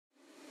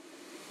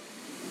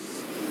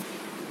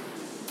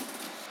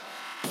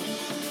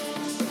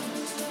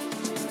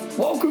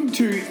Welcome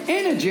to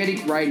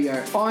Energetic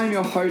Radio. I'm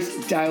your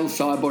host, Dale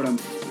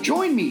Sidebottom.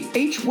 Join me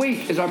each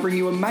week as I bring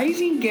you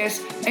amazing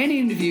guests and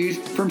interviews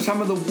from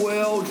some of the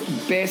world's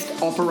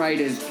best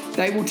operators.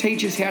 They will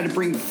teach us how to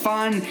bring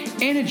fun,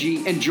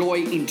 energy, and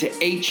joy into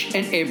each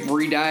and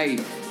every day.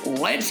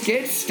 Let's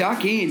get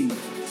stuck in.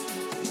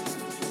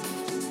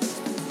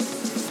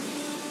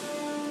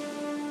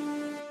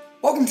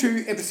 Welcome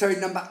to episode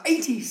number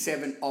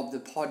 87 of the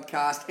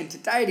podcast, and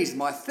today it is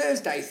my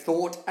Thursday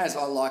thought, as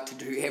I like to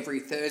do every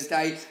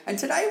Thursday. And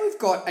today we've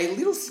got a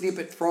little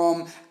snippet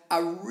from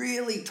a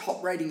really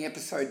top rating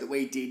episode that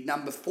we did,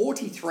 number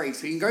 43.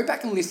 So you can go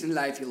back and listen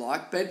today if you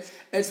like, but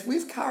it's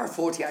with Cara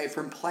Fortier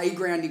from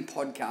Playgrounding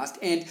Podcast,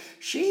 and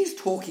she's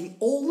talking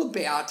all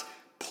about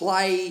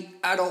play,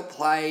 adult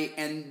play,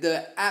 and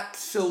the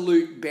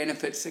absolute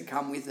benefits that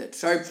come with it.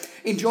 So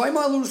enjoy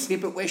my little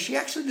snippet where she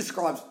actually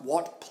describes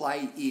what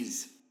play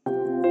is.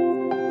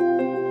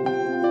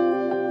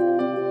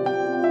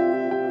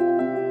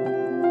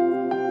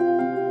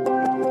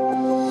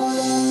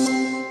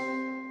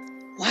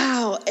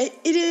 Wow, it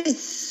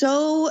is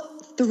so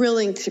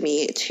thrilling to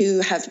me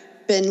to have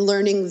been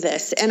learning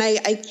this. And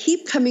I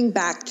keep coming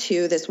back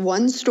to this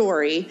one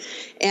story,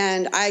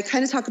 and I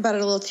kind of talk about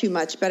it a little too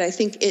much, but I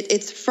think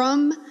it's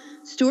from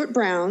Stuart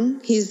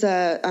Brown. He's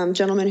a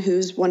gentleman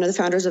who's one of the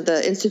founders of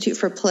the Institute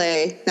for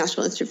Play,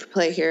 National Institute for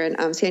Play here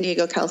in San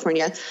Diego,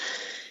 California.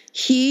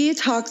 He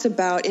talks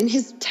about, in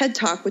his TED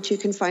Talk, which you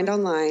can find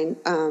online,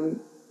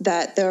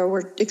 that there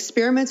were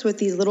experiments with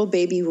these little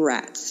baby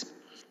rats.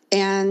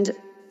 And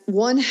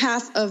one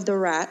half of the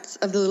rats,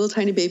 of the little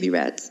tiny baby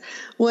rats,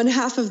 one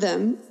half of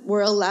them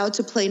were allowed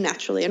to play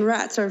naturally. And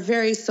rats are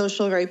very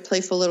social, very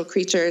playful little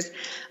creatures,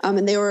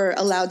 and they were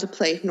allowed to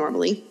play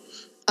normally.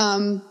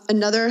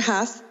 The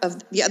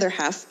other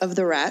half of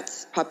the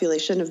rats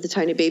population of the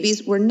tiny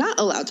babies were not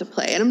allowed to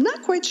play. And I'm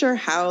not quite sure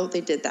how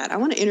they did that. I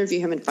want to interview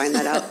him and find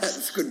that out.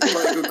 That's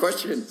a good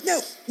question.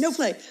 No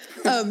play.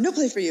 No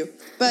play for you.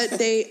 But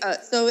they,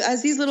 so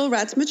as these little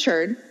rats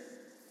matured,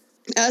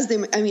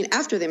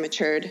 after they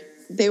matured,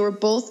 they were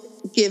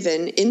both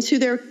given into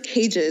their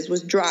cages,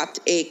 was dropped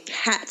a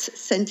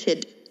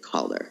cat-scented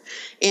collar.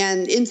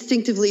 And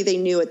instinctively, they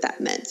knew what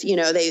that meant. You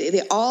know,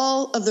 they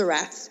all of the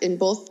rats in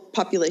both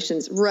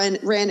populations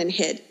ran and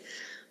hid.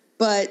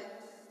 But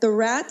the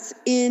rats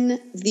in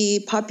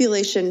the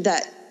population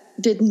that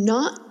did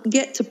not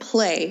get to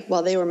play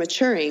while they were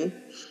maturing,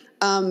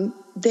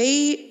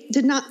 they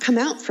did not come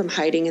out from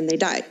hiding and they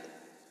died.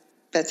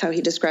 That's how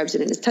he describes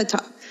it in his TED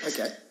Talk.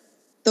 Okay.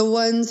 The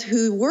ones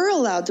who were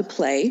allowed to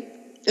play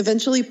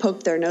eventually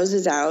poked their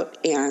noses out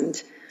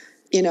and,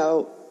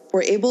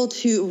 were able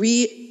to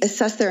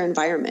reassess their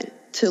environment,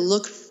 to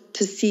look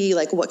to see,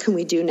 like, what can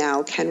we do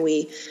now? Can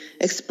we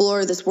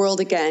explore this world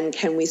again?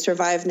 Can we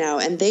survive now?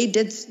 And they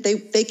did.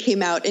 They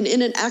came out, and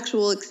in an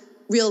actual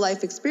real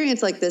life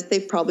experience like this, they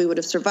probably would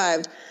have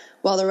survived,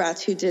 while the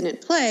rats who didn't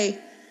play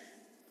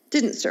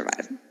didn't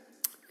survive.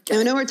 Okay. And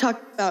I know we're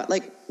talking about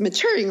like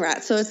maturing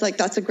rats, so it's like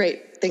that's a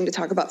great thing to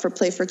talk about for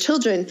play for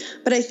children.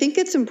 But I think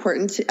it's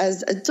important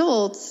as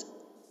adults.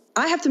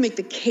 I have to make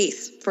the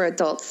case for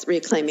adults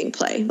reclaiming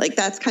play. Like,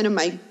 that's kind of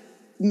my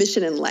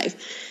mission in life.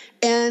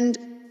 And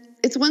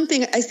it's one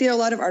thing, I see a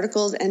lot of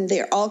articles and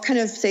they all kind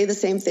of say the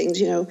same things,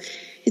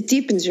 it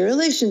deepens your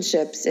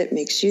relationships, it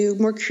makes you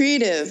more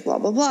creative, blah,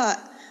 blah, blah.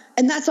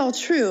 And that's all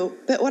true.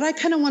 But what I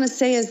kind of want to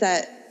say is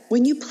that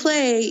when you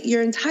play,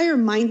 your entire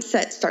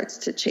mindset starts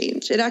to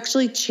change. It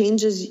actually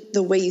changes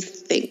the way you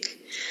think.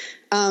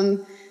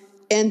 And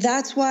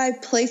that's why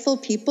playful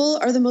people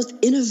are the most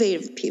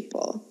innovative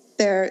people.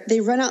 They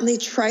run out and they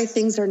try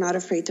things. They're not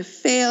afraid to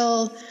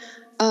fail.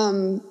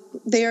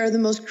 They are the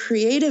most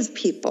creative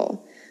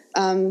people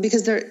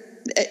because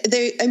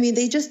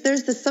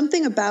there's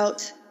something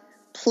about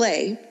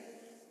play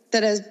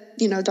that, as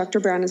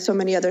Dr. Brown and so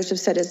many others have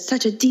said, is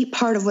such a deep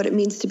part of what it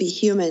means to be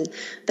human,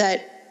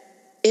 that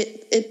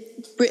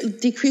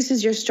it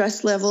decreases your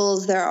stress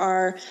levels.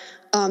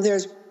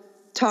 There's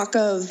talk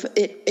of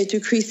it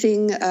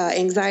decreasing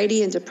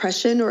anxiety and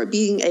depression, or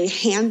being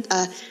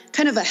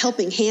kind of a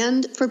helping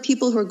hand for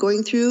people who are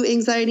going through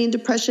anxiety and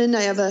depression.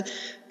 I have a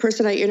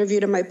person I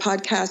interviewed on my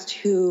podcast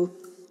who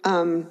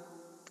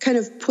kind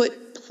of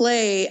put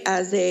play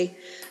as a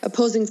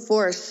opposing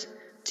force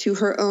to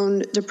her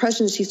own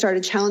depression. She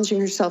started challenging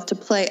herself to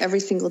play every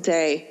single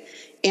day.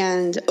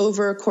 And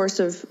over a course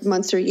of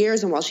months or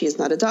years, and while she is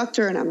not a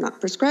doctor and I'm not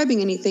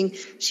prescribing anything,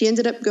 she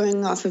ended up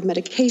going off of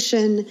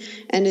medication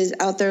and is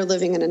out there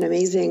living an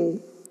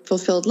amazing,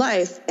 fulfilled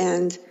life.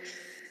 And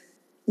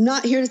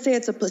not here to say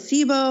it's a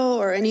placebo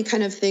or any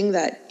kind of thing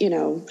that,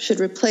 should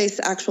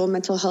replace actual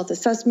mental health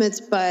assessments,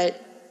 but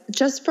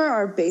just for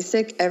our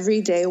basic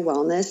everyday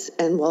wellness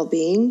and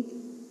well-being,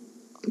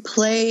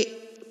 play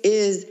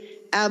is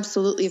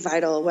absolutely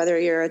vital, whether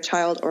you're a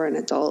child or an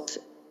adult.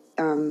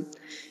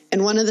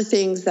 And one of the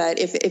things that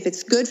if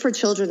it's good for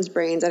children's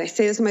brains, and I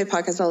say this on my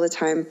podcast all the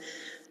time,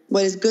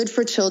 what is good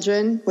for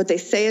children, what they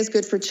say is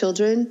good for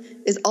children,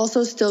 is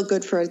also still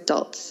good for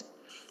adults.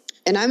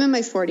 And I'm in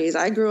my 40s.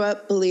 I grew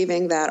up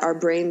believing that our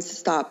brains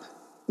stop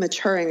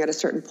maturing at a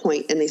certain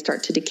point and they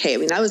start to decay. I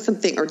mean, that was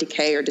something, or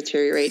decay or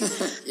deteriorate.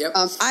 Yep.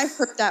 I've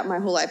heard that my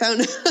whole life. I don't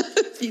know.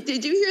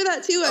 Did you hear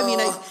that too? I mean,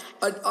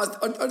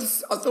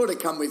 I thought it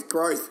come with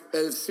growth.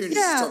 As soon as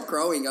it stopped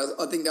growing,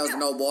 I think that was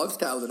an old wives'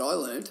 tale that I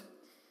learned.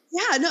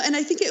 Yeah, no, and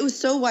I think it was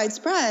so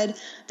widespread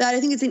that I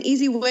think it's an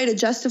easy way to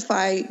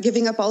justify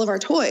giving up all of our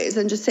toys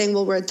and just saying,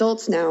 well, we're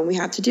adults now and we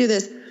have to do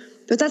this.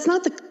 But that's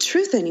not the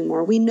truth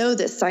anymore. We know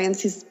this.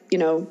 Science is,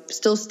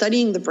 still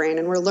studying the brain,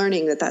 and we're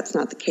learning that that's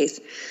not the case.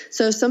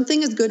 So if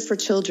something is good for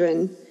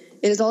children,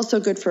 it is also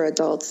good for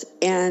adults.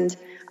 And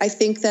I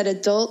think that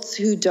adults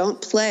who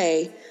don't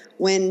play,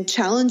 when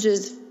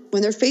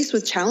they're faced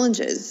with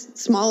challenges,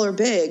 small or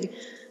big,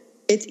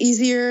 it's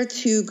easier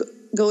to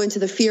go into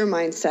the fear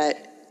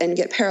mindset and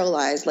get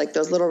paralyzed like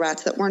those little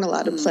rats that weren't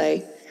allowed to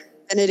play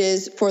than it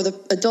is for the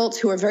adults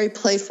who are very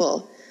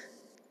playful,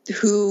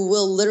 who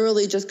will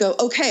literally just go,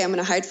 okay, I'm going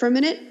to hide for a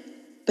minute,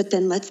 but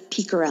then let's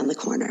peek around the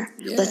corner.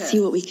 Yeah. Let's see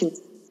what we can,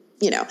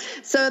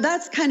 So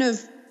that's kind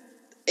of,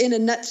 in a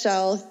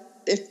nutshell,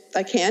 if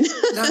I can.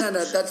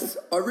 No.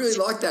 I really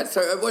like that.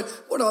 So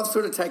what I've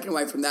sort of taken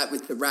away from that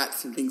with the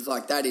rats and things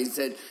like that is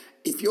that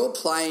if you're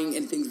playing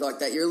and things like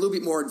that, you're a little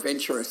bit more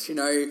adventurous.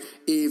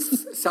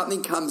 If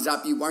something comes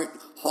up, you won't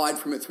hide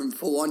from it from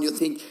full on. You'll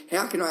think,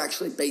 how can I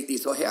actually beat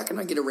this? Or how can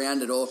I get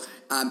around it? Or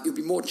you'll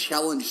be more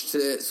challenged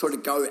to sort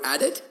of go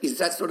at it. Is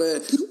that sort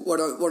of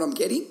what I'm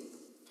getting?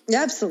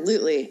 Yeah,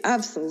 absolutely.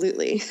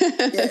 Absolutely.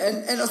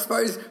 Yeah, and I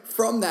suppose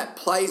from that,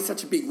 play is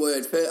such a big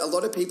word. For a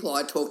lot of people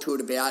I talk to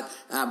it about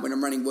when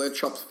I'm running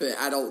workshops for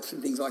adults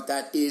and things like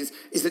that, is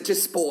it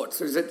just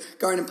sports or is it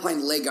going and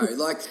playing Lego?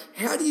 Like,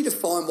 how do you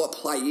define what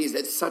play is?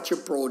 It's such a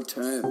broad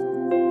term.